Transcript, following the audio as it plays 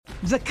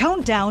The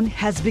countdown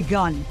has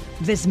begun.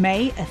 This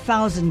May,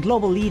 1,000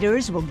 global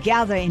leaders will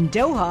gather in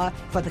Doha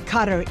for the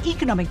Qatar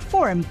Economic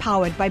Forum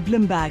powered by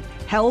Bloomberg,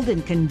 held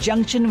in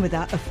conjunction with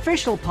our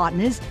official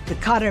partners, the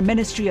Qatar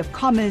Ministry of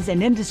Commerce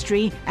and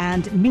Industry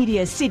and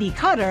Media City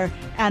Qatar,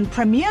 and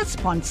premier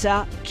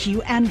sponsor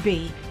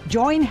QNB.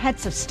 Join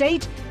heads of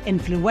state,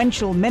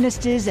 influential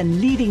ministers,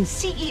 and leading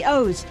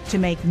CEOs to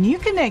make new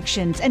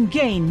connections and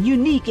gain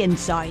unique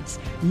insights.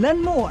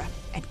 Learn more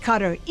at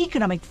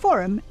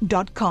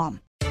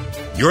QatarEconomicForum.com.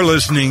 You're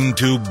listening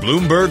to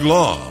Bloomberg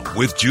Law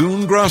with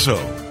June Grosso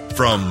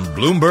from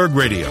Bloomberg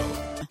Radio.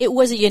 It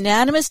was a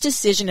unanimous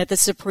decision at the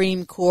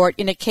Supreme Court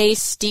in a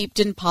case steeped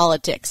in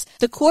politics.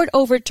 The court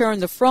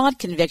overturned the fraud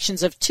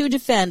convictions of two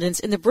defendants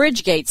in the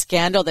Bridgegate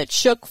scandal that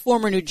shook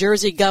former New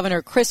Jersey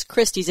Governor Chris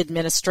Christie's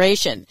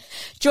administration.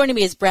 Joining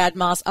me is Brad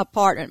Moss, a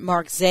partner at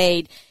Mark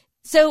Zaid.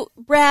 So,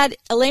 Brad,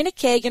 Elena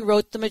Kagan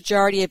wrote the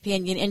majority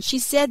opinion, and she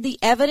said the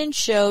evidence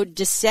showed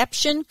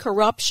deception,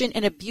 corruption,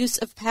 and abuse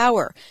of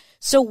power.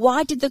 So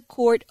why did the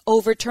court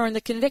overturn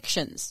the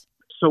convictions?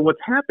 So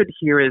what's happened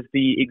here is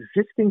the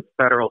existing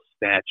federal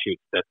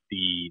statutes that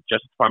the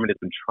Justice Department has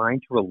been trying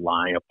to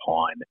rely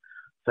upon,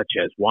 such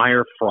as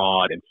wire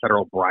fraud and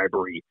federal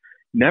bribery,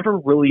 never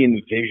really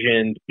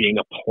envisioned being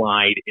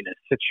applied in a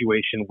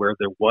situation where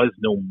there was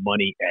no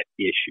money at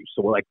issue.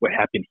 So like what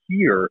happened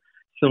here,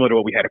 similar to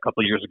what we had a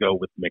couple of years ago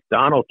with the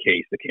McDonald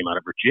case that came out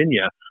of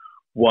Virginia,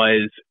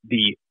 was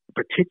the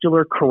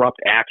particular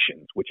corrupt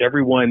actions, which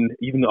everyone,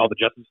 even all the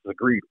justices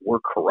agreed, were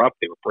corrupt.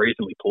 They were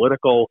brazenly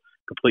political,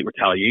 complete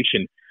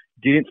retaliation,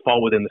 didn't fall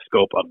within the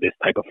scope of this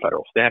type of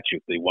federal statute.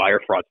 The wire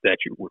fraud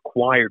statute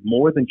required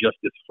more than just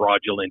this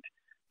fraudulent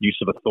use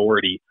of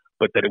authority,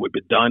 but that it would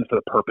be done for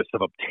the purpose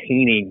of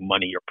obtaining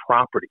money or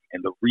property.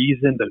 And the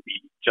reason that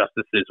the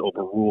justices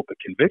overruled the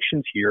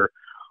convictions here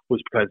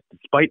was because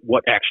despite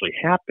what actually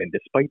happened,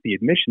 despite the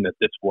admission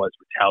that this was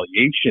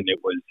retaliation,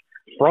 it was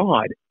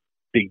fraud,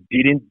 they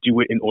didn't do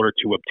it in order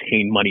to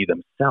obtain money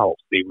themselves.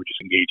 They were just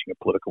engaging in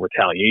political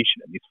retaliation.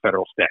 And these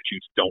federal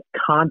statutes don't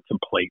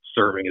contemplate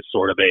serving as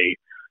sort of a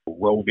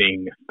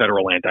roving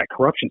federal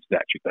anti-corruption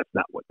statute. That's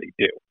not what they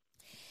do.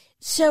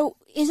 So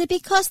is it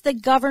because the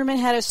government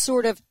had a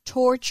sort of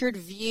tortured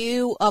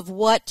view of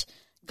what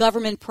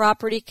government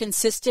property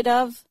consisted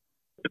of?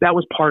 That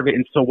was part of it.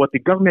 And so what the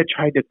government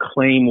tried to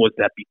claim was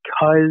that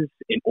because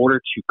in order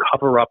to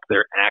cover up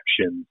their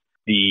actions,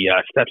 the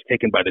steps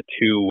taken by the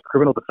two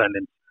criminal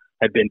defendants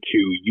had been to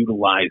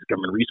utilize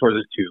government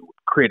resources to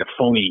create a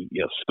phony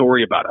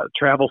story about a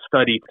travel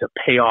study, to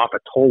pay off a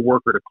toll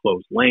worker to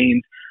close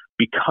lanes,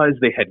 because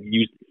they had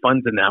used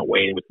funds in that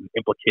way and it was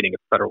implicating a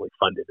federally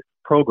funded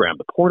program.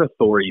 The Port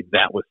Authority,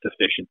 that was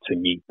sufficient to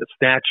meet the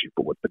statute.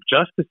 But what the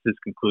justices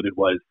concluded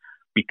was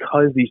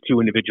because these two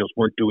individuals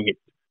weren't doing it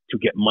to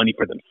get money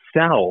for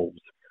themselves,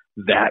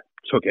 that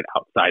took it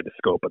outside the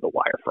scope of the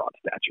wire fraud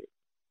statute.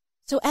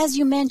 So as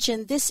you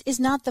mentioned, this is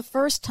not the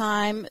first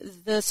time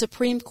the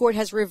Supreme Court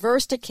has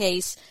reversed a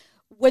case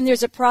when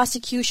there's a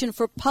prosecution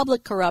for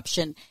public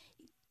corruption.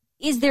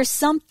 Is there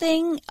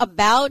something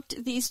about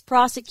these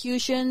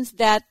prosecutions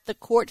that the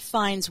court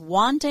finds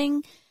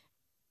wanting?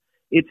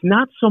 It's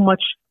not so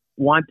much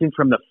wanting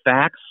from the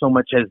facts so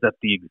much as that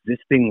the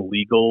existing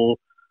legal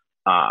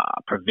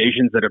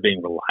provisions that are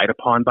being relied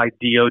upon by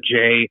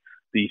DOJ,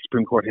 the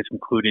Supreme Court has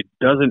concluded,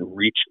 doesn't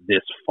reach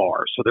this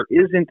far. So there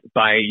isn't,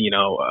 by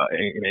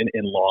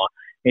in law,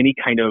 any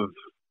kind of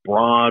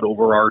broad,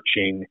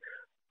 overarching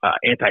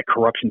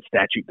anti-corruption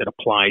statute that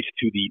applies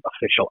to the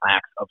official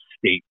acts of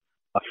state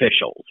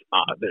officials.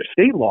 There are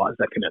state laws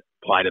that can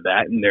apply to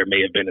that, and there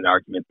may have been an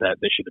argument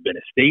that this should have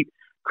been a state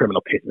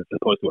criminal case as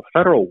opposed to a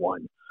federal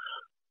one.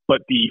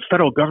 But the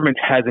federal government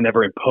hasn't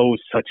ever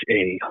imposed such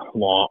a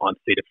law on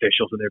state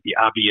officials, and there'd be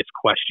obvious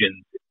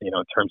questions, in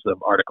terms of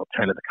Article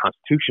 10 of the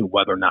Constitution,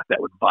 whether or not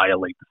that would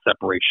violate the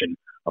separation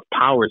of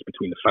powers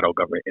between the federal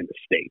government and the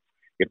states.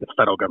 If the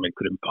federal government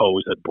could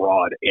impose a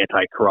broad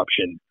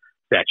anti-corruption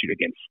statute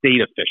against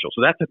state officials.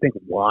 So that's, I think,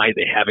 why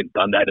they haven't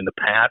done that in the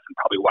past, and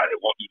probably why they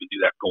won't even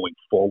do that going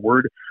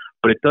forward.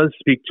 But it does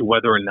speak to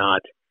whether or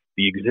not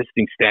the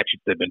existing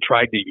statutes that have been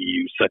tried to be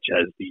used, such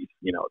as the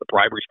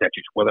bribery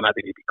statutes, whether or not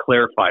they need to be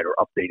clarified or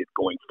updated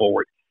going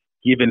forward,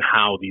 given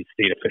how these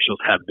state officials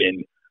have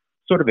been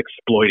sort of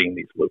exploiting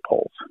these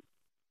loopholes.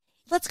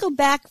 Let's go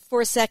back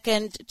for a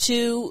second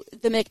to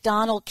the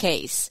McDonald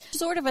case.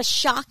 Sort of a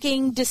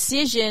shocking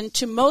decision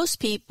to most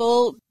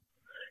people.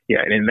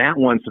 Yeah, and in that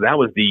one, so that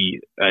was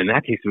in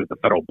that case, it was the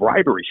federal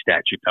bribery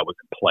statute that was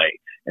in play.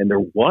 And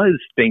there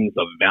was things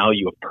of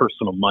value of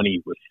personal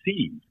money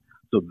received.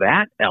 So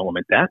that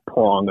element, that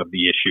prong of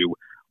the issue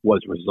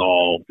was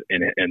resolved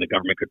and the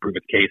government could prove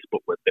its case.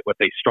 But what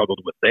they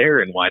struggled with there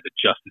and why the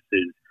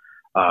justices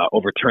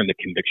overturned the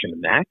conviction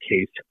in that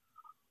case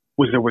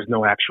was there was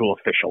no actual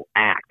official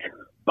act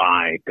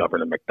by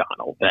Governor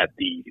McDonald, that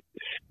the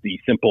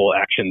simple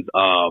actions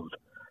of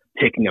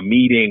taking a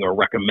meeting or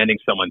recommending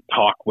someone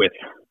talk with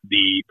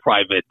the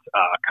private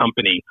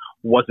company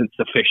wasn't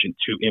sufficient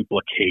to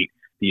implicate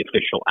the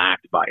official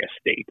act by a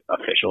state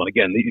official. And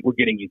again, we're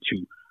getting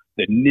into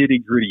the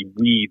nitty-gritty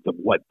weeds of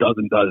what does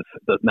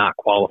not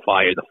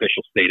qualify as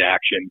official state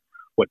action,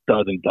 what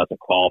doesn't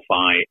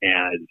qualify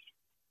as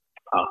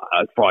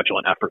a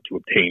fraudulent effort to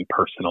obtain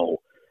personal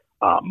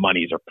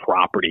monies or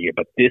property.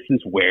 But this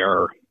is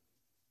where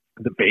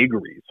the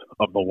vagaries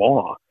of the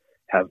law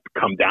have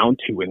come down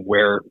to, and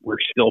where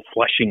we're still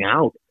fleshing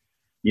out,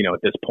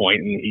 at this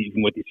point, and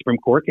even with these Supreme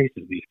Court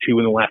cases, these two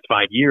in the last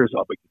 5 years,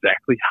 of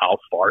exactly how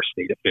far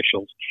state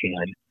officials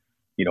can,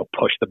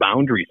 push the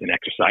boundaries and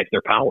exercise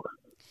their power.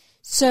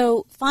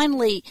 So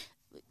finally,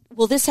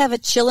 will this have a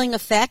chilling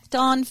effect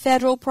on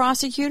federal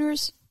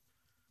prosecutors?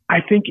 I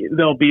think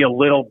they'll be a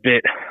little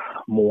bit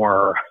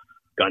more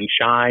gun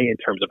shy in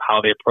terms of how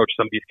they approach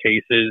some of these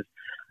cases.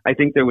 I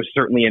think there was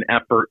certainly an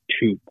effort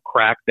to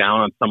crack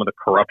down on some of the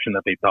corruption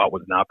that they thought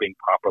was not being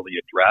properly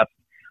addressed.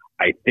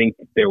 I think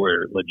there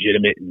were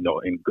legitimate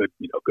and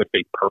good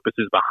faith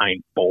purposes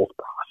behind both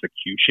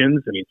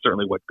prosecutions. I mean,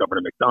 certainly what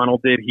Governor McDonnell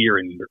did here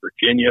in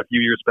Virginia a few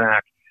years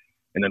back,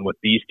 and then what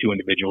these two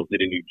individuals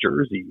did in New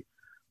Jersey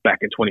back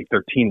in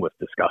 2013 was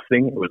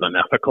disgusting. It was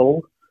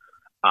unethical,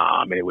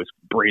 and it was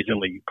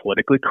brazenly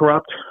politically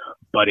corrupt.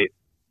 But it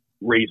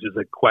raises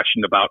a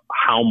question about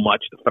how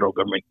much the federal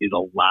government is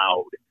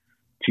allowed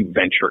to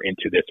venture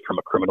into this from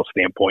a criminal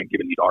standpoint,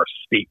 given these are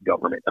state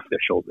government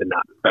officials and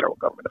not federal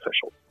government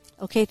officials.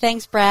 Okay,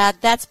 thanks, Brad.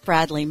 That's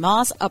Bradley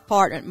Moss, a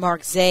partner at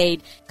Mark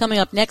Zaid. Coming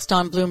up next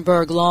on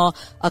Bloomberg Law,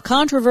 a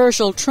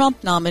controversial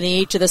Trump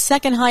nominee to the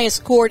second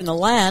highest court in the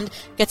land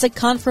gets a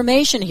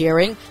confirmation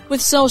hearing with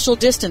social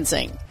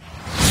distancing.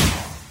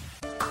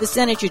 The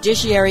Senate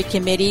Judiciary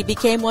Committee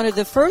became one of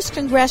the first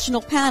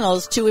congressional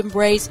panels to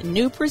embrace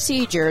new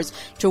procedures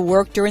to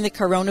work during the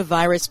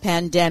coronavirus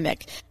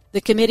pandemic.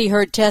 The committee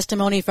heard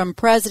testimony from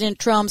President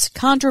Trump's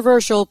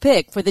controversial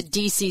pick for the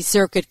D.C.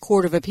 Circuit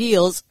Court of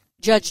Appeals,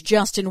 Judge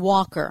Justin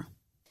Walker.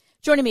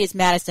 Joining me is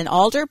Madison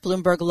Alder,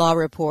 Bloomberg Law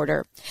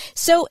reporter.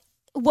 So,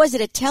 was it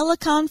a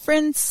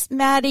teleconference,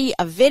 Maddie,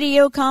 a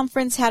video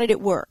conference? How did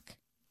it work?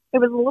 It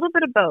was a little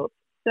bit of both.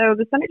 So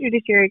the Senate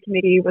Judiciary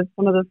Committee was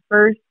one of the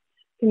first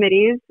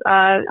committees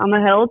on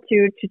the Hill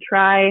to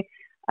try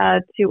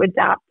to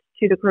adapt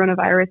to the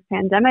coronavirus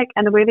pandemic.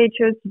 And the way they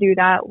chose to do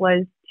that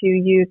was to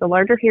use a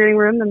larger hearing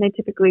room than they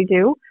typically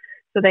do.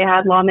 So they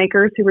had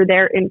lawmakers who were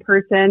there in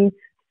person,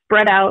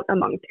 spread out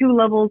among two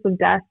levels of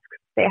desks.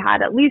 They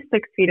had at least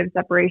 6 feet of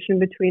separation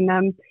between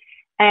them.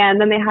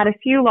 And then they had a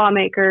few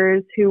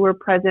lawmakers who were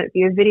present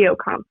via video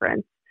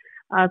conference.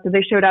 So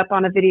they showed up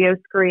on a video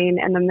screen,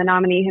 and then the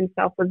nominee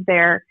himself was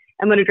there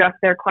and would address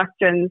their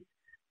questions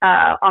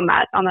on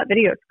that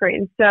video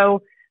screen.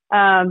 So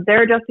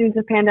they're adjusting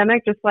to the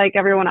pandemic just like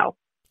everyone else.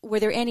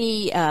 Were there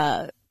any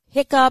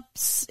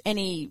hiccups,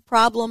 any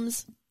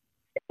problems?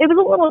 It was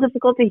a little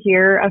difficult to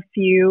hear a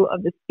few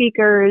of the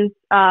speakers.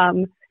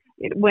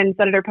 When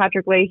Senator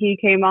Patrick Leahy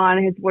came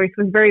on, his voice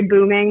was very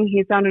booming.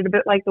 He sounded a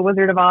bit like the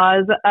Wizard of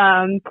Oz.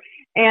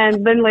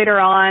 And then later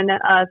on,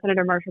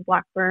 Senator Marsha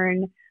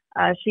Blackburn,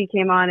 she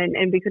came on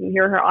and we couldn't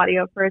hear her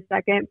audio for a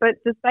second. But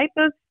despite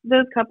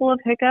those couple of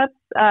hiccups,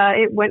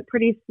 it went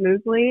pretty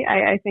smoothly.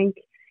 I think,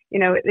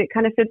 it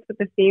kind of fits with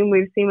the theme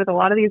we've seen with a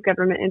lot of these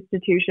government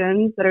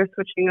institutions that are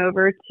switching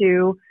over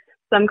to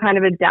some kind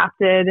of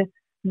adapted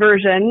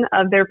version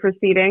of their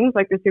proceedings,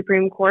 like the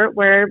Supreme Court,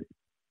 where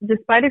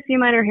despite a few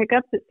minor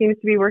hiccups, it seems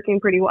to be working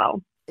pretty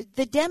well.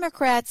 The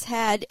Democrats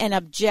had an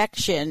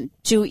objection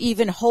to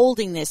even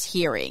holding this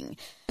hearing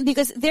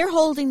because they're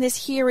holding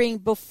this hearing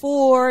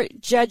before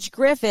Judge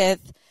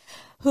Griffith,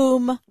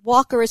 whom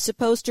Walker is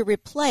supposed to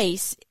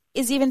replace,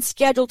 is even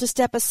scheduled to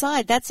step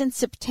aside. That's in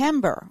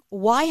September.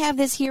 Why have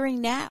this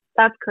hearing now?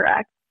 That's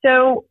correct.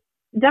 So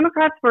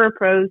Democrats were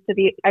opposed to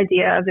the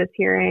idea of this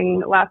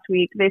hearing last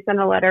week. They sent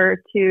a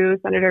letter to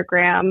Senator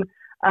Graham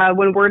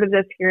when word of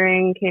this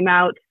hearing came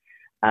out.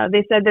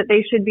 They said that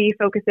they should be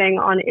focusing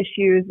on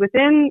issues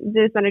within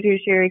the Senate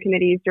Judiciary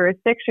Committee's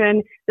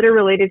jurisdiction that are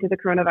related to the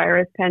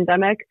coronavirus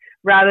pandemic,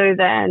 rather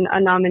than a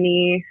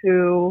nominee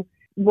who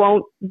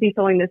won't be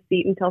filling this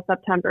seat until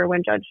September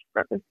when Judge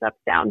Griffith steps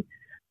down.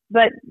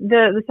 But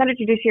the Senate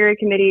Judiciary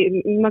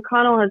Committee,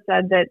 McConnell has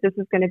said that this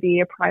is going to be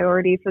a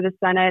priority for the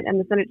Senate, and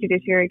the Senate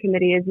Judiciary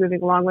Committee is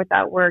moving along with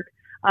that work.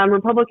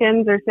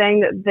 Republicans are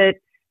saying that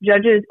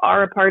judges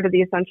are a part of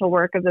the essential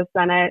work of the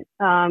Senate.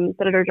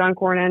 Senator John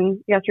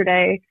Cornyn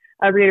yesterday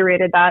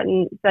reiterated that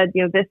and said,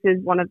 this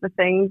is one of the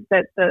things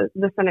that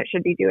the Senate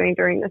should be doing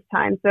during this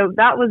time. So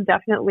that was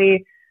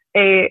definitely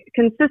a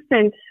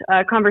consistent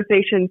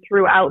conversation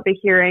throughout the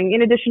hearing.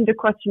 In addition to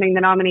questioning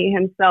the nominee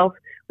himself,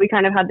 we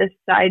kind of had this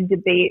side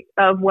debate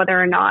of whether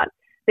or not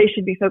they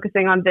should be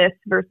focusing on this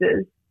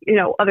versus,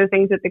 other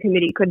things that the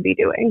committee could be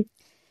doing.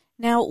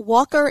 Now,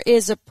 Walker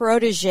is a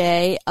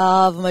protege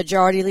of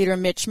Majority Leader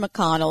Mitch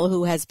McConnell,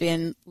 who has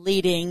been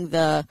leading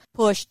the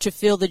push to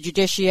fill the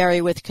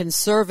judiciary with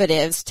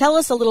conservatives. Tell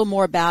us a little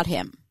more about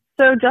him.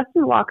 So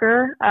Justin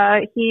Walker,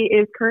 he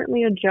is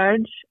currently a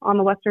judge on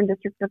the Western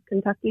District of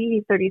Kentucky.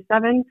 He's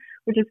 37,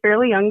 which is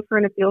fairly young for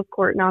an appeals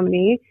court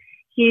nominee.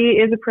 He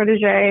is a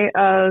protege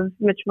of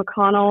Mitch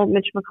McConnell.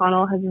 Mitch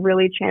McConnell has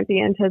really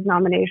championed his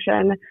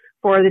nomination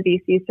for the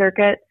D.C.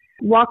 Circuit.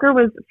 Walker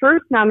was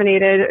first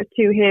nominated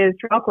to his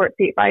trial court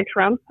seat by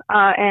Trump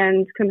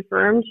and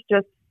confirmed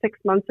just 6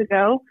 months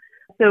ago.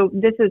 So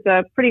this is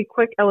a pretty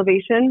quick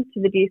elevation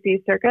to the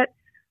D.C. Circuit.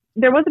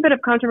 There was a bit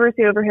of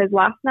controversy over his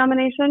last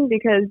nomination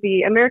because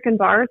the American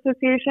Bar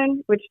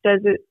Association, which does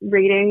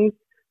ratings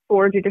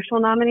for judicial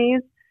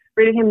nominees,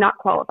 rated him not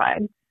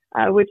qualified,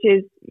 which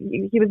is,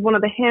 he was one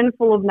of the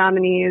handful of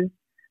nominees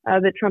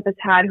that Trump has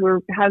had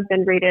who have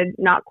been rated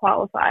not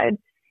qualified.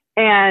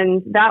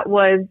 And that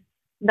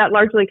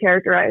largely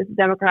characterized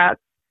Democrats'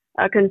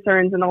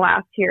 concerns in the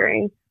last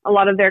hearing. A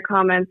lot of their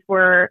comments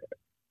were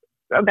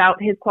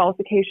about his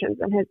qualifications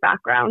and his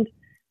background.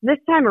 This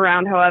time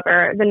around,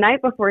 however, the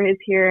night before his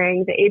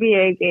hearing, the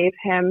ABA gave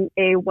him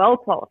a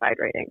well-qualified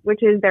rating,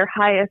 which is their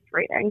highest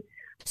rating.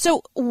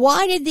 So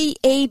why did the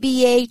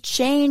ABA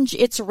change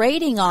its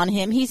rating on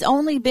him? He's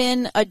only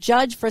been a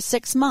judge for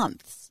 6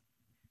 months.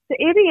 The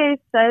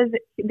ABA says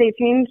they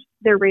changed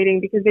their rating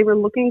because they were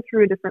looking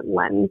through a different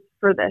lens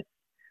for this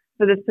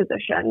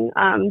position.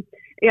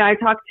 I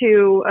talked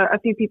to a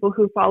few people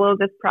who follow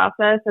this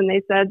process, and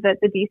they said that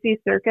the D.C.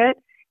 Circuit,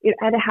 it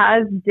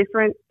has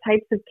different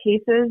types of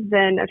cases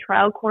than a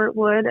trial court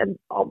would, and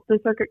all the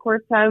circuit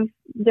courts have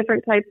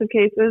different types of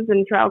cases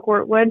than trial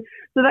court would.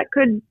 So that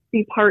could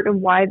be part of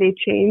why they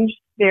changed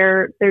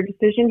their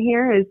decision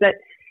here, is that,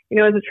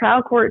 as a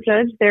trial court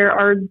judge, there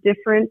are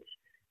different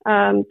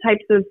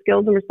types of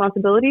skills and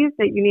responsibilities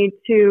that you need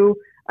to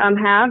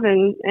have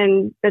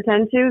and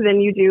attend to than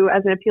you do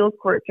as an appeals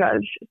court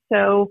judge.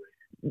 So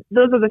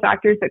those are the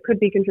factors that could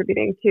be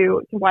contributing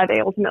to why they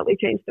ultimately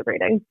changed the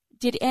rating.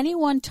 Did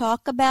anyone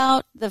talk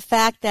about the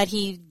fact that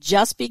he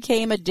just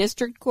became a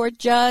district court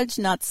judge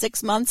not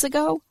 6 months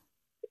ago?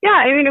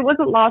 Yeah, it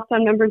wasn't lost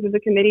on members of the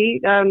committee.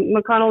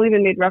 McConnell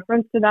even made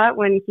reference to that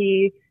when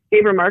he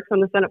gave remarks on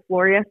the Senate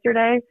floor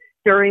yesterday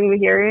during the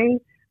hearing.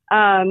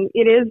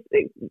 It is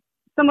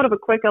somewhat of a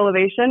quick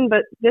elevation,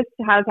 but this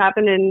has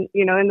happened in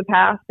the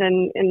past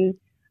and in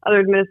other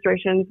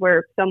administrations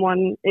where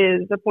someone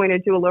is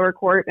appointed to a lower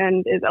court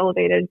and is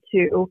elevated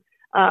to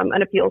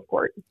an appeals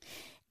court.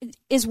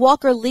 Is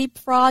Walker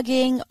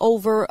leapfrogging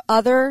over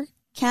other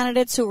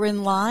candidates who were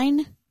in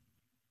line?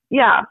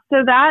 Yeah, so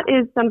that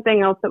is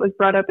something else that was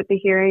brought up at the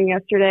hearing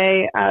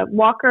yesterday.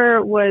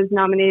 Walker was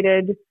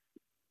nominated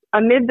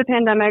amid the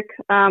pandemic.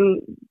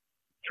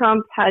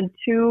 Trump had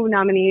 2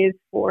 nominees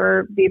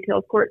for the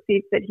appeals court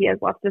seats that he has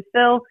left to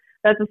fill.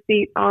 That's a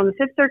seat on the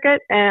Fifth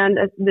Circuit and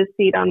this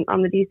seat on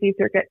the D.C.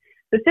 Circuit.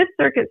 The Fifth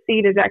Circuit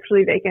seat is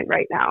actually vacant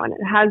right now, and it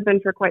has been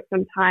for quite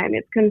some time.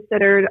 It's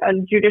considered a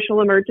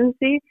judicial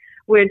emergency,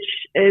 which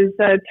is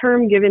a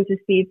term given to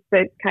seats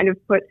that kind of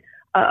put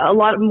a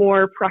lot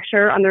more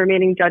pressure on the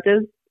remaining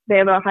judges. They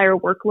have a higher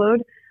workload.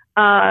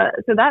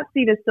 So that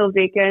seat is still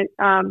vacant.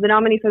 The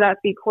nominee for that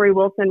seat, Corey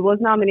Wilson, was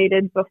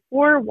nominated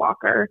before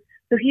Walker.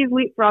 So he's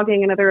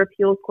leapfrogging another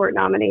appeals court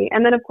nominee.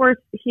 And then, of course,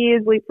 he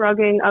is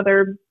leapfrogging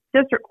other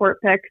district court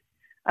picks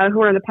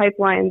who are in the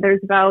pipeline.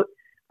 There's about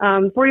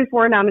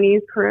 44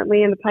 nominees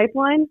currently in the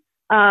pipeline.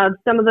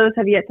 Some of those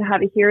have yet to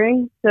have a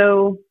hearing.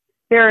 So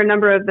there are a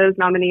number of those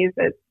nominees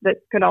that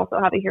could also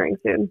have a hearing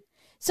soon.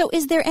 So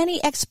is there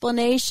any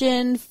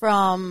explanation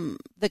from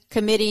the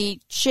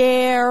committee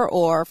chair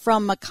or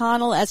from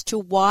McConnell as to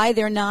why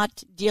they're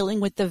not dealing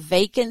with the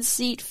vacant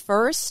seat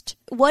first?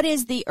 What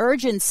is the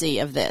urgency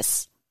of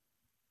this?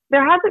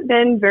 There hasn't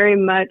been very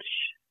much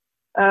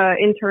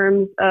in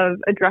terms of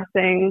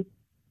addressing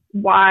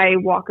why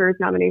Walker's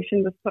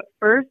nomination was put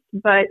first.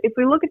 But if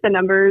we look at the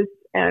numbers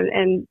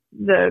and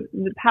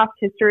the past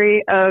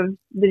history of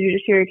the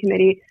Judiciary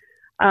Committee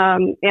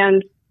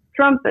and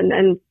Trump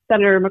and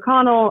Senator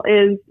McConnell,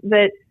 is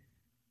that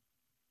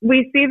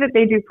we see that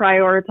they do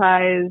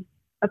prioritize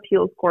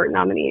appeals court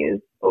nominees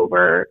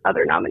over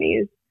other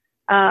nominees.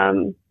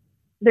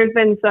 There's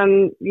been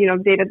some,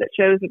 data that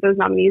shows that those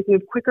nominees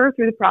move quicker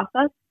through the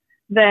process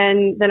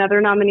than other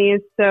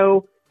nominees.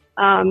 So,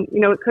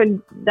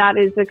 that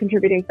is a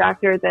contributing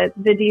factor that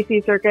the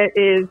D.C. Circuit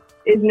is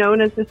known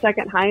as the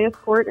second highest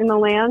court in the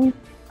land.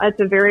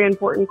 It's a very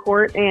important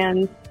court,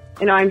 and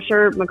I'm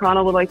sure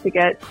McConnell would like to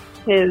get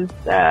his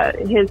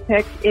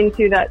pick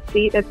into that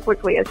seat as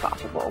quickly as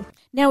possible.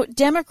 Now,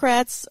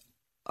 Democrats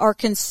are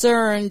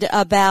concerned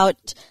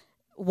about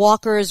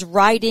Walker's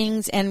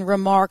writings and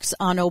remarks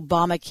on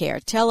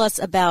Obamacare. Tell us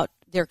about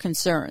their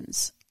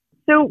concerns.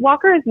 So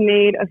Walker has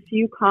made a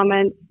few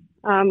comments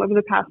over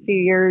the past few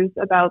years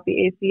about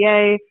the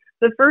ACA.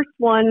 The first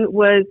one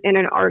was in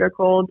an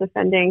article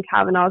defending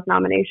Kavanaugh's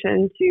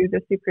nomination to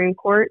the Supreme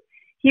Court.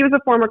 He was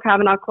a former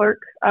Kavanaugh clerk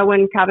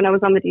when Kavanaugh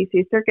was on the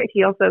D.C. Circuit.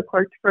 He also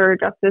clerked for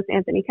Justice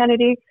Anthony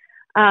Kennedy.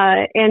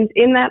 And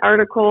in that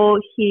article,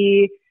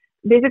 he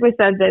basically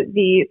said that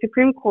the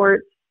Supreme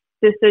Court's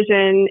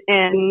decision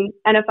in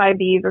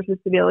NFIB versus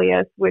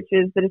Sebelius, which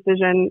is the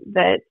decision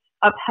that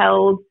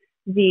upheld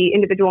the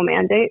individual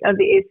mandate of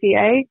the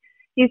ACA,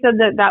 he said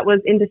that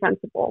was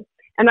indefensible.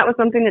 And that was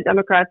something that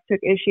Democrats took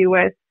issue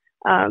with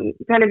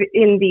kind of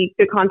in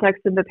the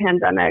context of the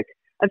pandemic.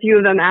 a few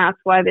of them asked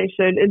why they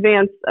should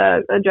advance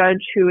a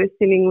judge who is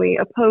seemingly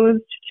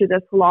opposed to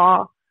this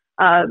law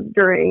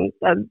during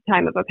the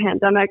time of a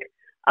pandemic.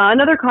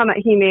 Another comment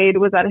he made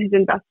was at his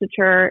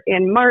investiture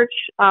in March.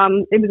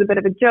 It was a bit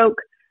of a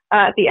joke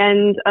at the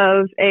end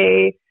of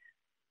a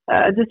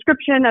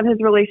description of his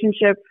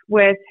relationship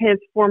with his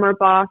former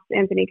boss,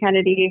 Anthony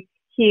Kennedy.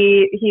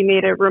 He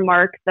made a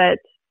remark that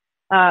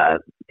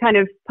kind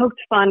of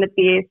poked fun at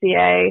the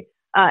ACA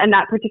and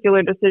that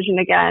particular decision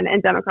again,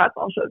 and Democrats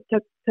also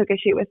took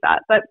issue with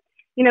that. But,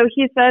 you know,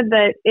 he said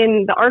that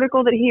in the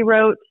article that he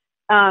wrote,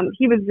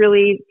 he was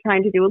really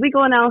trying to do a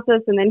legal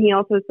analysis, and then he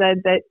also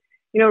said that,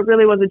 you know, it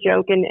really was a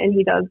joke, and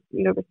he does,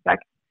 you know,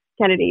 respect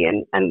Kennedy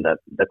and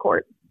the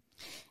court.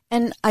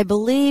 And I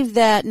believe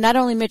that not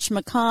only Mitch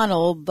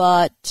McConnell,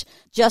 but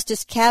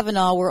Justice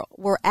Kavanaugh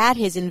were at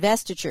his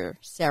investiture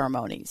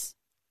ceremonies.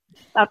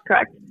 That's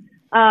correct.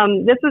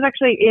 This was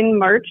actually in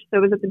March, so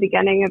it was at the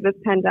beginning of this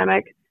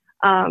pandemic.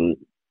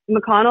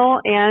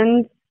 McConnell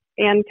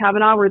and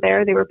Kavanaugh were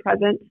there. They were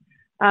present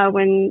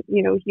when,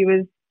 you know, he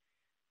was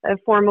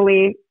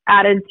formally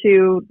added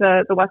to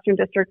the Western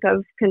District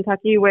of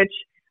Kentucky, which,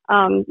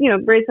 you know,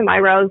 raised some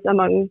eyebrows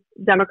among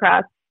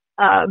Democrats.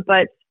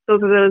 But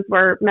both of those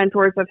were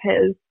mentors of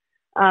his.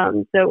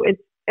 So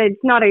it's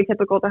not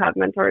atypical to have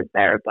mentors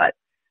there, but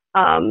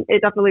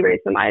it definitely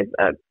raised some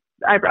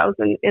eyebrows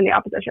in the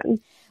opposition.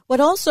 What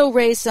also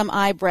raised some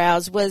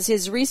eyebrows was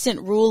his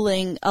recent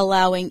ruling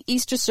allowing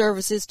Easter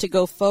services to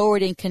go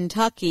forward in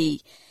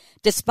Kentucky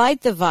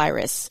despite the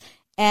virus.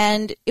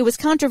 And it was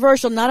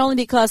controversial not only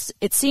because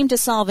it seemed to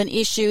solve an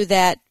issue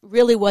that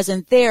really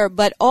wasn't there,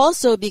 but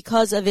also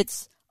because of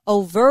its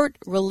overt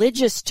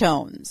religious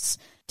tones.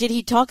 Did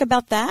he talk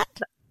about that?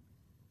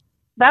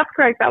 That's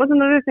correct. That was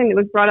another thing that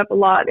was brought up a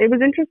lot. It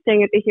was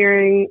interesting at the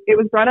hearing. It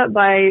was brought up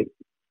by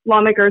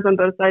lawmakers on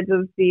both sides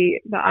of the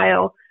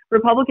aisle.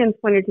 Republicans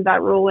pointed to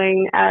that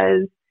ruling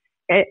as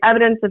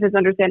evidence of his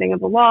understanding of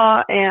the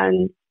law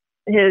and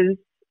his,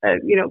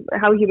 you know,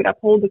 how he would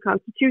uphold the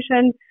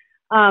Constitution.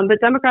 But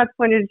Democrats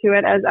pointed to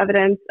it as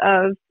evidence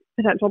of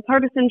potential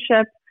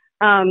partisanship.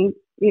 You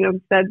know,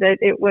 said that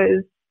it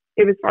was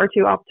far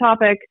too off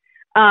topic.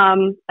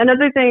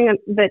 Another thing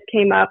that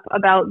came up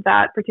about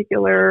that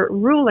particular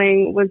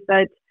ruling was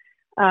that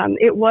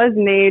it was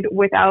made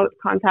without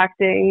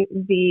contacting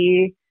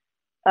the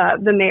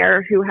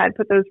mayor who had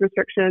put those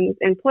restrictions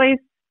in place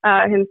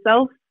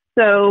himself.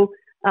 So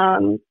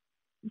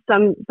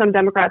some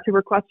Democrats who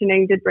were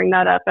questioning did bring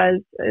that up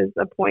as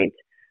a point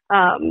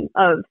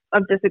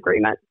of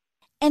disagreement.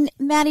 And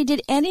Maddie,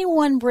 did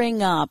anyone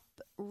bring up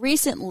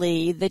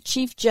recently the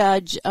Chief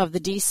Judge of the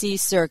D.C.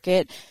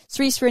 Circuit,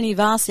 Sri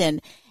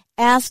Srinivasan,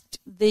 asked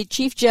the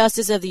Chief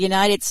Justice of the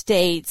United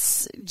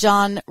States,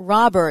 John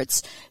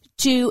Roberts,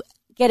 to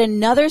get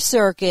another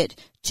circuit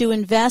to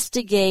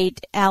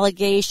investigate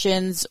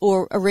allegations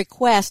or a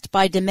request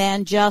by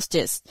Demand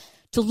Justice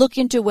to look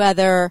into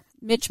whether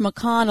Mitch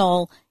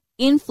McConnell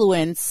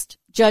influenced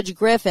Judge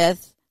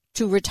Griffith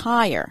to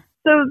retire.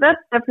 So that's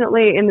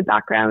definitely in the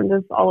background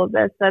of all of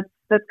this. That's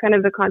kind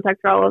of the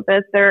context for all of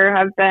this. There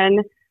have been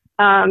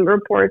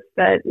reports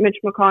that Mitch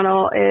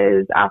McConnell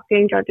is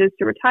asking judges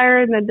to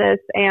retire amid this,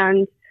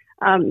 and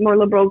more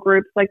liberal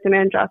groups like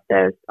Demand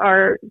Justice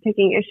are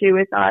taking issue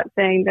with that,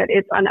 saying that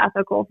it's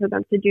unethical for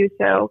them to do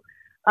so.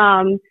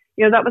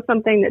 You know, that was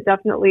something that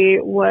definitely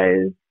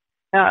was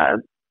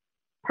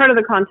part of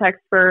the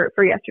context for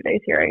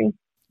yesterday's hearing.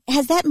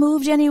 Has that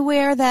moved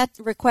anywhere, that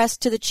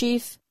request to the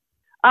chief?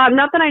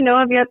 Not that I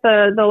know of yet.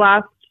 The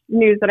last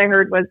news that I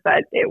heard was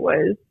that it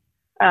was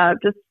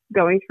just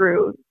going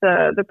through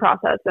the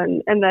process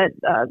and that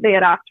they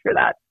had asked for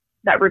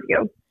that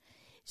review.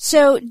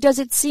 So does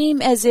it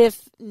seem as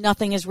if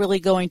nothing is really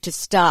going to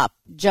stop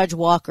Judge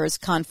Walker's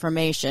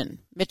confirmation?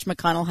 Mitch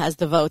McConnell has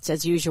the votes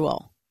as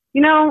usual.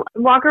 You know,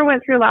 Walker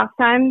went through last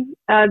time.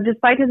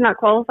 Despite his not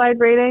qualified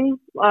rating,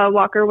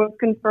 Walker was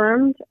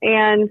confirmed.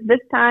 And this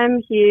time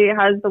he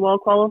has the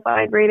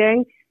well-qualified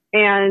rating.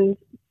 And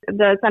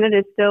the Senate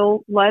is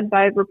still led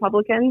by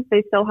Republicans.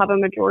 They still have a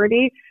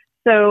majority.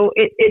 So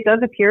it does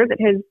appear that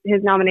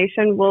his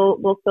nomination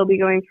will still be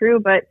going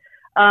through. But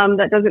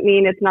that doesn't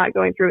mean it's not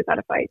going through without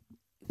a fight.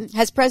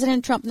 Has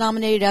President Trump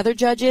nominated other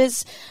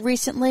judges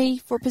recently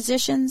for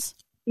positions?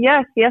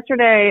 Yes,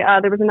 yesterday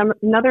there was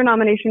another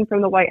nomination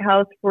from the White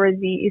House for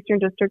the Eastern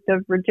District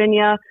of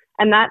Virginia,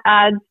 and that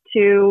adds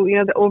to, you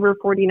know, the over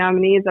 40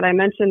 nominees that I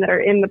mentioned that are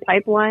in the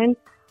pipeline.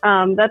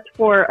 That's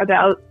for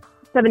about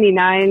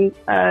 79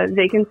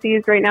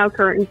 vacancies right now,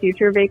 current and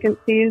future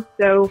vacancies.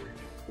 So,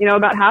 you know,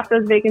 about half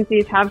those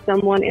vacancies have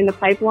someone in the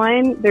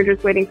pipeline. They're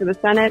just waiting for the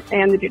Senate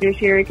and the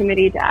Judiciary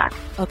Committee to act.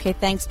 Okay,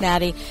 thanks,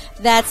 Maddie.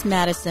 That's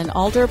Madison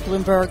Alder,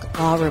 Bloomberg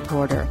Law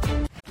Reporter.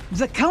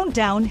 The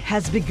countdown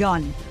has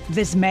begun.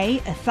 This May,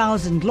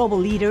 1,000 global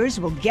leaders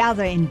will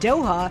gather in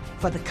Doha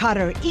for the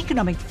Qatar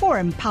Economic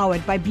Forum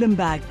powered by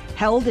Bloomberg,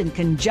 held in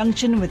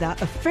conjunction with our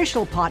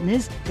official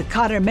partners, the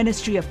Qatar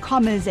Ministry of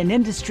Commerce and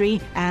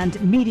Industry and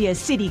Media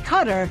City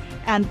Qatar,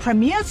 and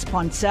premier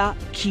sponsor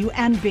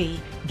QNB.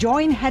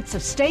 Join heads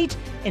of state,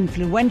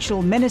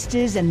 influential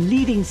ministers, and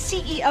leading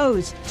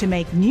CEOs to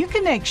make new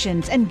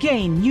connections and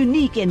gain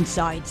unique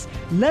insights.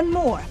 Learn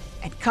more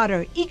at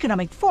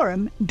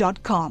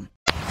QatarEconomicForum.com.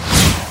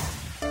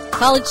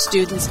 College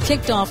students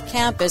kicked off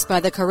campus by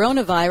the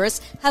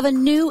coronavirus have a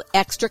new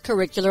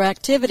extracurricular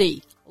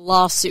activity: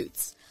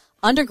 lawsuits.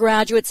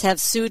 Undergraduates have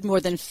sued more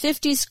than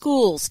 50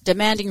 schools,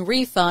 demanding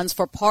refunds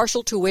for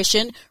partial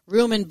tuition,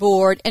 room and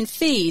board, and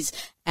fees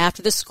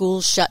after the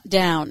schools shut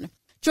down.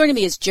 Joining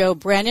me is Joe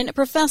Brennan, a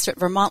professor at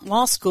Vermont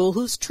Law School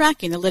who's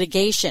tracking the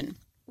litigation.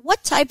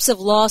 What types of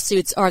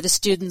lawsuits are the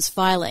students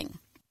filing?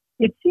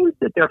 It seems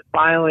that they're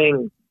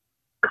filing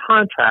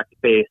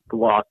contract-based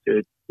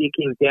lawsuits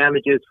seeking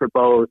damages for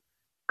both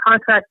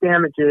contract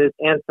damages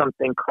and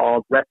something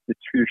called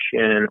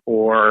restitution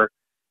or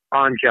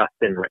unjust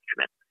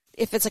enrichment.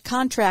 If it's a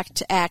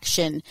contract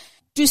action,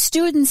 do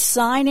students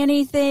sign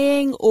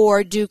anything,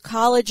 or do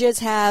colleges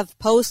have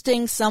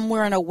posting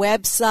somewhere on a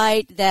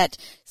website that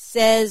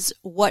says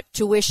what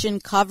tuition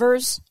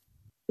covers?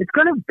 It's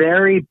going to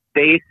vary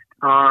based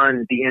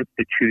on the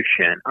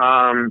institution.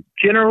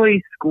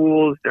 Generally,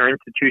 schools or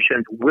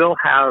institutions will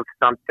have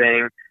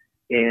something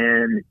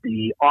in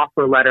the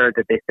offer letter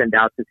that they send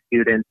out to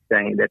students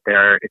saying that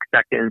they're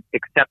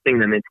accepting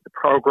them into the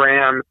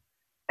program,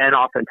 and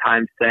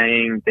oftentimes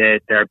saying that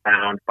they're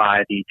bound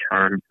by the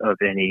terms of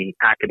any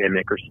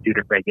academic or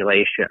student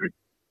regulation.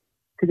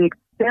 To the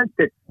extent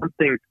that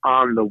something's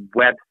on the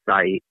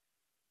website,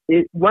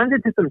 it runs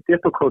into some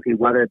difficulty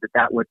whether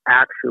that would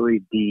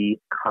actually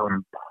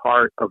become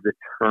part of the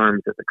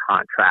terms of the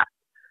contract.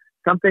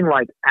 Something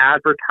like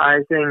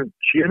advertising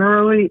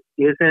generally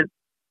isn't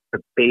the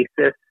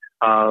basis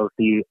of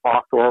the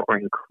offer or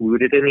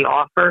included in the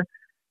offer.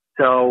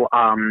 So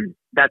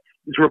that's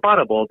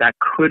rebuttable. That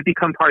could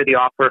become part of the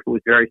offer if it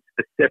was very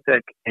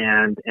specific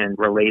and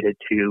related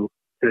to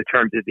the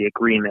terms of the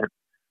agreement.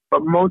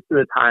 But most of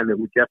the time it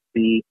would just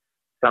be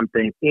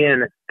something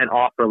in an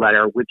offer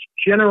letter, which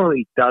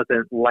generally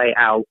doesn't lay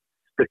out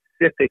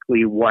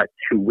specifically what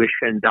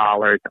tuition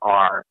dollars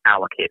are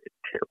allocated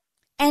to.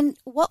 And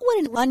what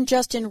would an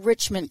unjust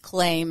enrichment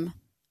claim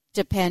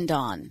depend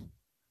on?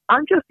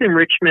 Unjust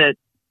enrichment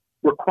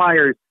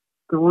requires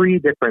three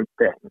different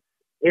things.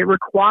 It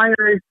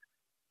requires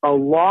a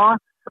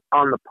loss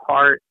on the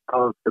part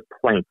of the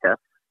plaintiff.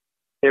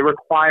 It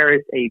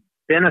requires a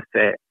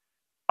benefit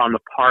on the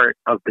part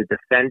of the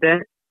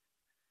defendant.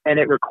 And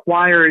it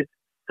requires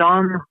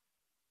some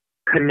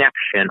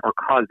connection or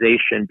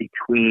causation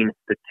between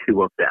the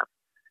two of them.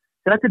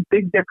 So that's a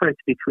big difference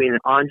between an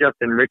unjust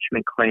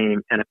enrichment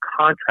claim and a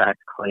contract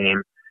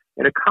claim.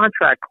 In a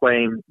contract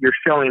claim, you're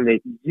showing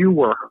that you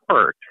were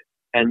hurt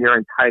and you're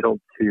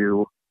entitled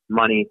to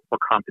money or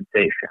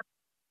compensation.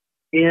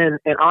 In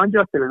an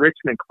unjust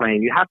enrichment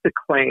claim, you have to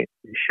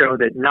show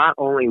that not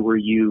only were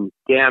you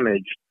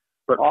damaged,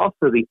 but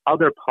also the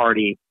other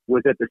party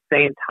was at the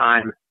same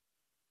time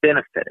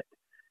benefited.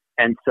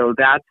 And so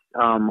that's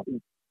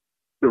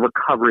the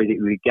recovery that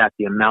you would get,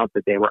 the amount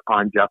that they were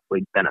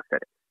unjustly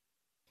benefited.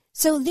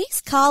 So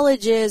these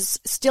colleges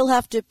still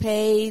have to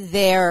pay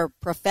their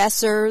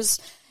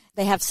professors.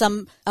 They have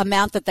some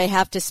amount that they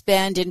have to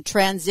spend in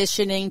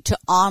transitioning to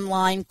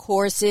online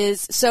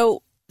courses.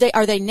 So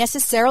are they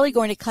necessarily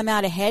going to come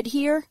out ahead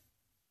here?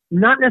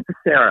 Not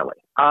necessarily.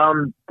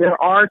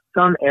 There are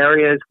some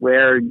areas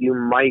where you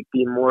might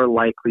be more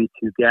likely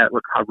to get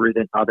recovery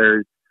than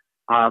others.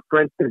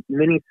 For instance,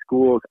 many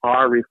schools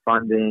are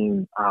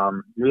refunding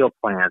meal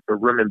plans or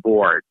room and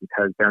board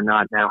because they're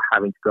not now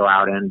having to go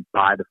out and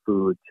buy the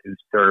food to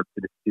serve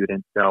to the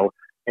students. So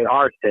they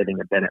are saving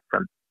a bit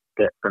from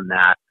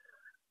that.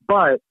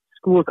 But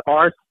schools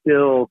are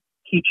still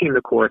teaching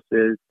the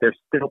courses. They're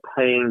still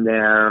paying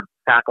their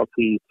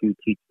faculty to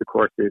teach the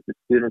courses. The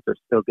students are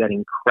still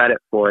getting credit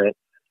for it.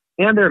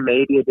 And there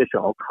may be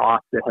additional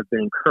costs that have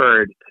been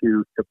incurred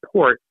to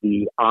support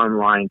the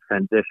online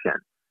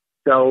transition.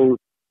 So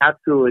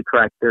absolutely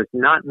correct. There's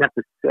not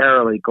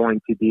necessarily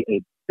going to be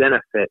a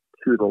benefit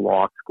to the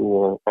law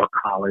school or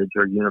college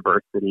or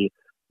university,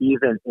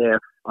 even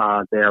if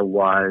there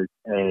was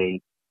a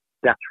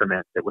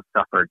detriment that was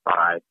suffered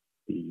by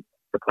the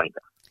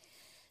plaintiff.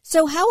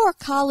 So how are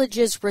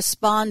colleges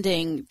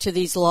responding to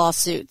these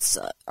lawsuits?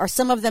 Are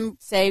some of them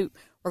say,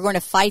 we're going to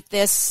fight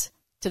this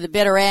to the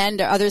bitter end?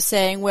 Or others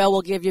saying, well,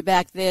 we'll give you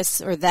back this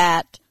or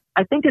that?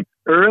 I think it's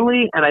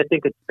early and I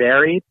think it's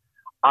varied.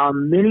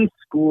 Many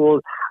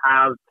schools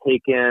have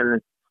taken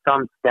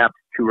some steps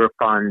to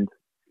refund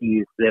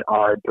fees that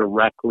are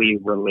directly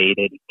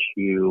related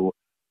to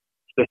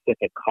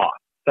specific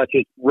costs, such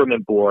as room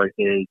and board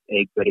is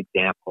a good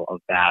example of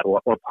that,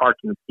 or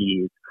parking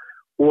fees,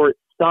 or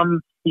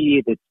some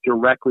fee that's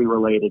directly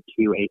related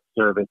to a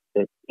service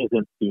that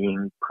isn't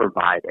being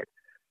provided.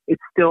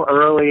 It's still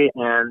early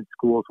and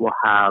schools will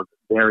have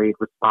varied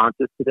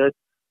responses to this.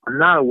 I'm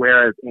not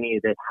aware of any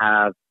that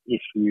have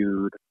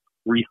issued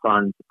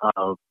refunds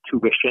of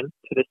tuition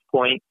to this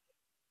point.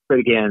 But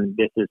again,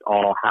 this is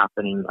all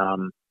happening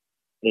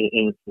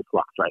in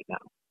flux right now.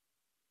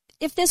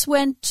 If this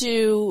went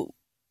to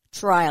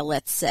trial,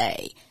 let's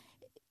say,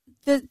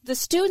 The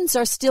students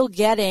are still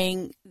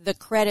getting the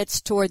credits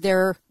toward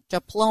their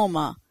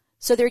diploma,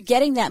 so they're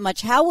getting that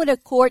much. How would a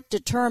court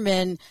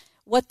determine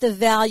what the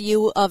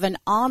value of an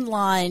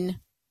online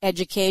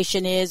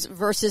education is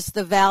versus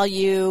the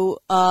value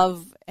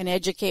of an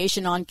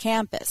education on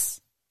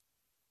campus?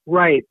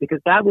 Right,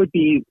 because that would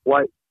be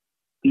what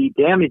the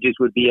damages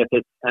would be if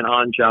it's an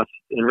unjust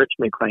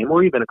enrichment claim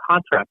or even a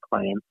contract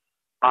claim.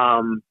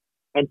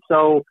 And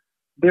so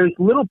there's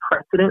little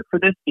precedent for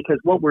this because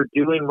what we're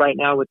doing right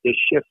now with this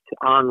shift to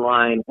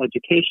online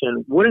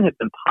education wouldn't have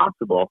been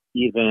possible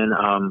even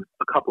a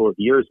couple of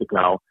years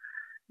ago.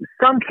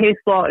 Some case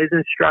law is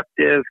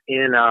instructive.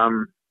 In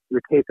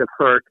the case of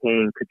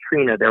Hurricane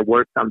Katrina, there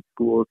were some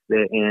schools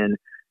that in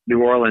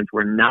New Orleans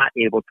were not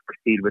able to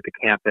proceed with the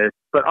campus,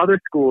 but other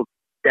schools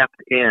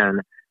stepped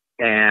in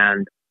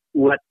and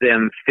let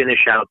them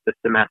finish out the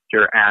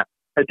semester at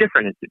a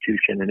different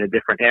institution in a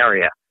different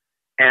area.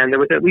 And there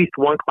was at least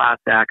one class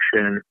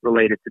action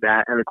related to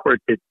that, and the court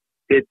did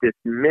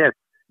dismiss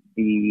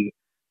the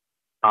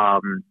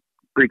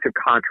breach of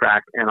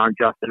contract and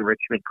unjust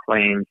enrichment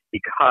claims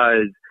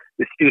because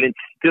the students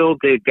still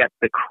did get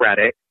the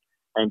credit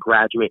and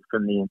graduate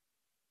from the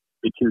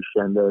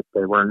institution that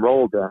they were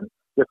enrolled in.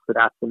 Just for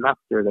that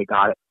semester, they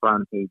got it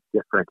from a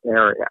different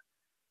area.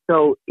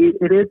 So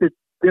it is a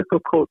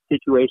difficult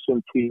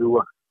situation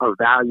to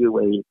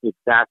evaluate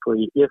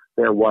exactly if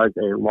there was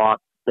a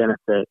lost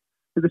benefit.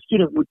 So the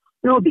student would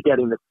still be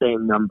getting the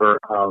same number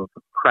of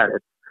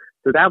credits.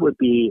 So that would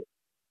be,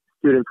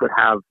 students would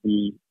have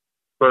the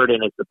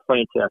burden as the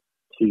plaintiff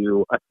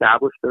to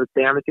establish those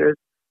damages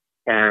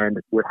and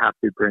would have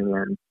to bring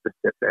in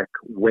specific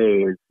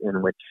ways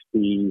in which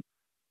the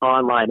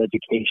online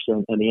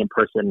education and the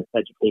in-person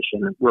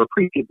education were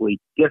appreciably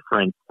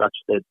different such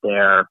that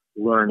their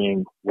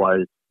learning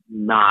was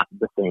not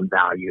the same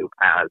value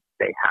as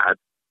they had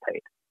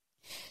paid.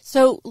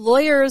 So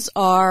lawyers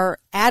are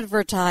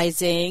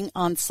advertising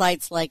on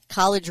sites like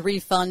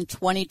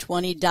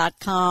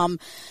collegerefund2020.com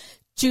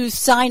to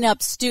sign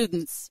up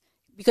students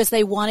because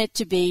they want it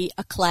to be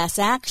a class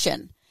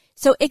action.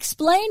 So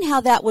explain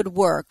how that would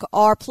work.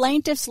 Are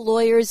plaintiffs'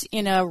 lawyers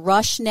in a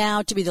rush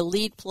now to be the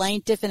lead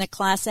plaintiff in a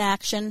class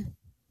action?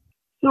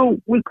 So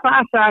with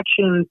class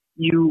actions,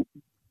 you're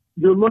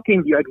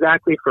looking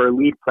exactly for a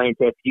lead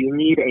plaintiff. You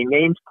need a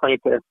named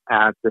plaintiff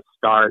at the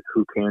start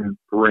who can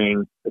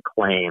bring the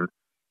claim.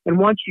 And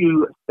once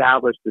you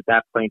establish that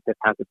that plaintiff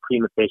has a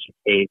prima facie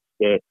case,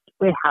 that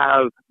they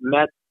have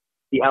met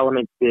the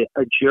elements that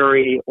a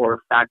jury or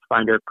a fact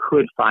finder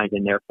could find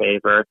in their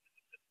favor,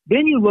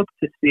 then you look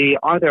to see,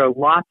 are there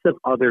lots of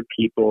other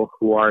people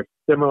who are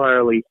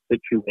similarly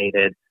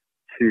situated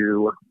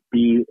to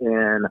be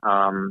in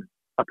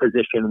a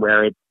position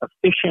where it's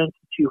efficient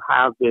to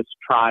have this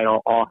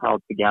trial all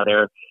held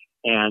together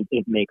and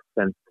it makes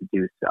sense to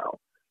do so.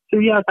 So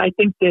yes, I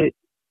think that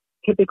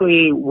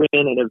typically when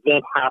an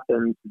event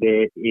happens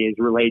that is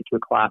related to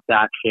a class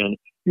action,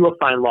 you will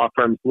find law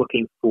firms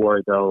looking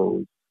for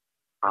those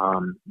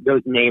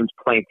named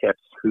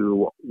plaintiffs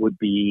who would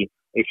be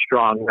a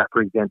strong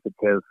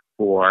representative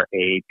for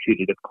a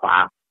putative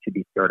class to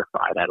be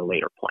certified at a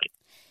later point.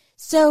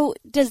 So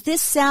does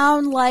this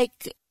sound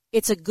like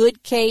it's a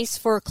good case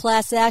for a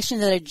class action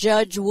that a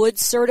judge would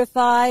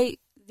certify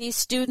these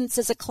students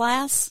as a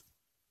class?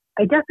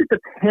 I guess it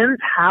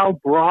depends how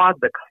broad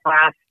the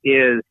class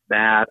is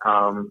that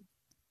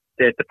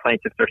that the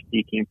plaintiffs are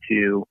seeking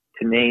to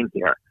name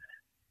here.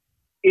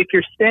 If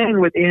you're staying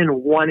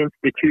within one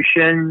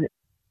institution,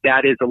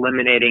 that is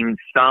eliminating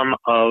some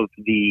of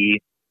the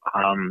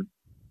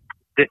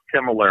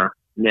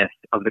dissimilarness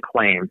of the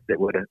claims that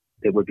would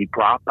be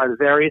brought by the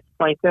various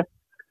plaintiffs.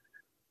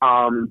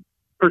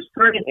 For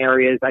certain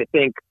areas, I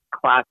think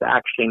class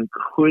action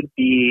could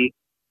be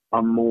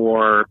a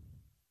more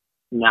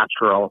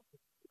natural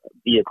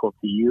vehicle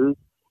to use,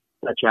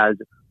 such as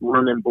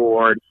room and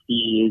board,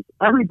 fees.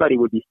 Everybody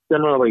would be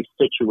similarly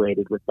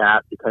situated with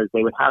that because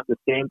they would have the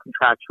same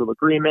contractual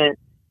agreement,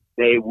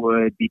 they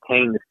would be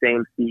paying the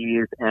same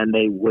fees, and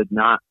they would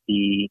not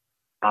be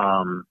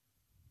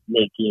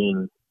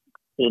making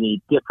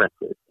any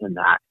differences in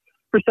that.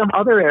 For some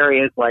other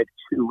areas like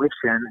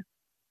tuition,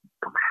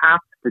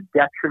 perhaps the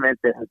detriment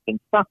that has been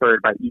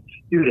suffered by each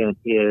student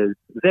is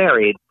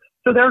varied.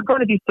 So there are going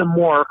to be some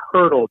more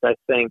hurdles, I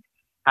think,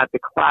 at the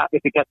class,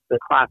 if it gets to the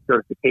class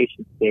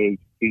certification stage,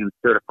 to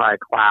certify a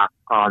class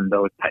on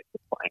those types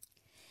of claims.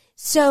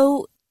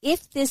 So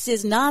if this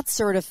is not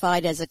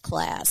certified as a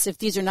class, if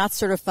these are not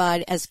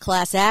certified as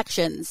class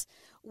actions,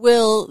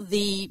 will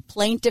the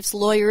plaintiff's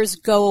lawyers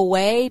go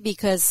away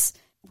because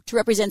to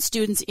represent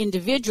students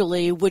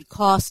individually would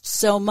cost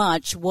so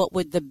much? What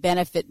would the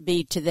benefit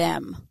be to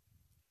them?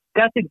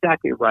 That's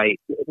exactly right.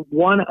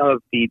 One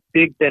of the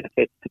big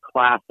benefits to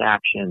class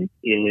actions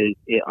is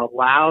it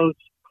allows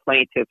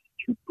plaintiffs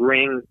to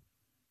bring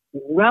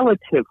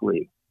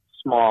relatively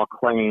small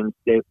claims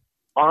that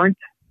aren't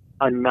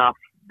enough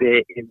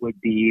that it would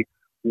be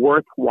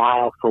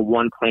worthwhile for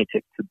one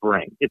plaintiff to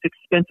bring. It's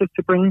expensive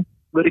to bring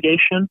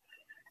litigation,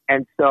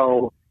 and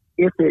so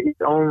if it is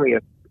only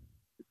a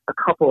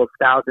a couple of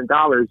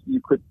 $1,000s,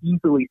 you could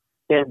easily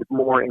spend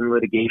more in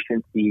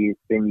litigation fees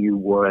than you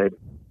would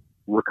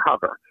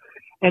recover.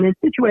 And in a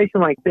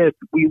situation like this,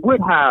 we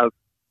would have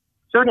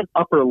certain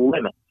upper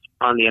limits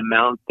on the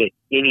amount that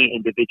any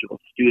individual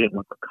student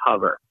would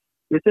recover.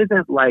 This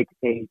isn't like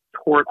a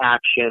tort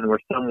action where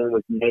someone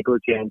was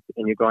negligent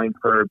and you're going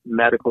for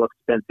medical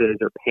expenses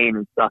or pain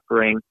and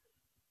suffering.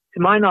 To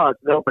my knowledge,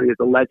 nobody is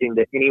alleging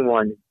that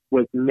anyone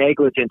was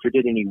negligent or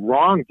did any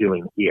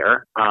wrongdoing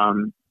here.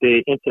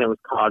 The incident was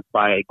caused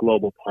by a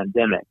global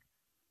pandemic.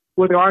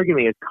 What they're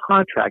arguing is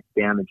contract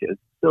damages.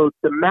 So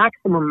the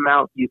maximum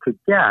amount you could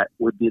get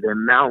would be the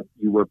amount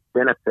you were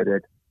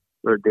benefited,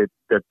 or the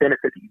benefit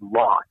that you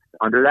lost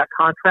under that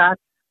contract.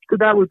 So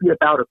that would be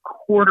about a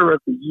quarter of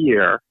the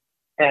year.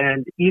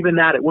 And even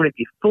that, it wouldn't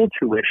be full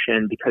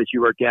tuition because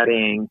you are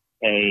getting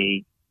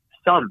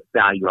some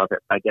value of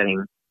it by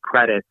getting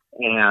credits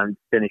and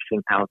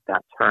finishing out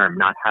that term,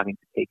 not having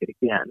to take it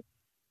again.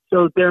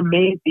 So there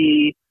may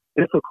be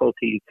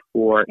difficulties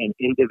for an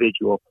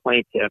individual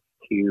plaintiff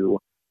to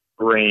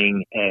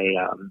bring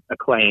a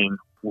claim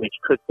which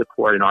could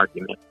support an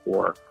argument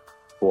for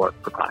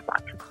class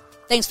action.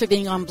 Thanks for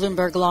being on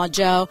Bloomberg Law,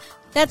 Joe.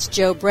 That's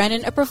Joe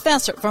Brennan, a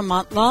professor at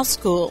Vermont Law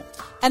School.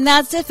 And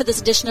that's it for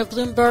this edition of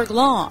Bloomberg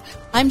Law.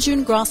 I'm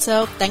June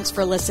Grosso. Thanks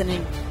for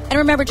listening. And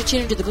remember to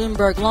tune into the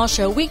Bloomberg Law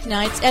Show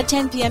weeknights at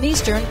 10 p.m.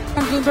 Eastern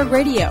on Bloomberg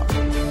Radio.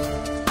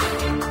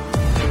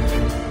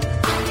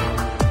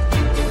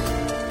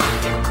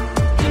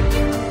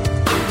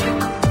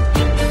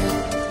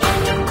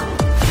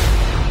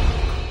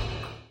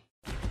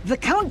 The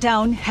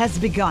countdown has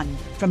begun.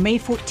 From May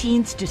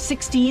 14th to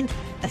 16th,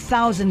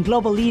 1,000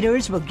 global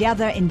leaders will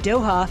gather in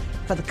Doha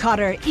for the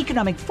Qatar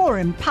Economic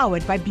Forum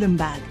powered by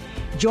Bloomberg.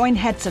 Join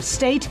heads of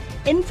state,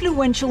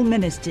 influential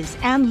ministers,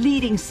 and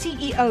leading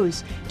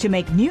CEOs to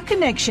make new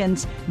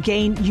connections,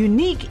 gain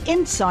unique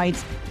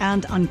insights,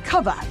 and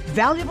uncover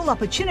valuable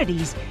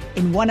opportunities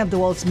in one of the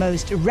world's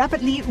most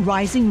rapidly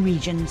rising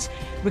regions.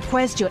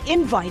 Request your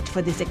invite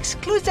for this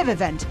exclusive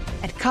event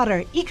at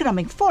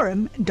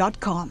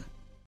QatarEconomicForum.com.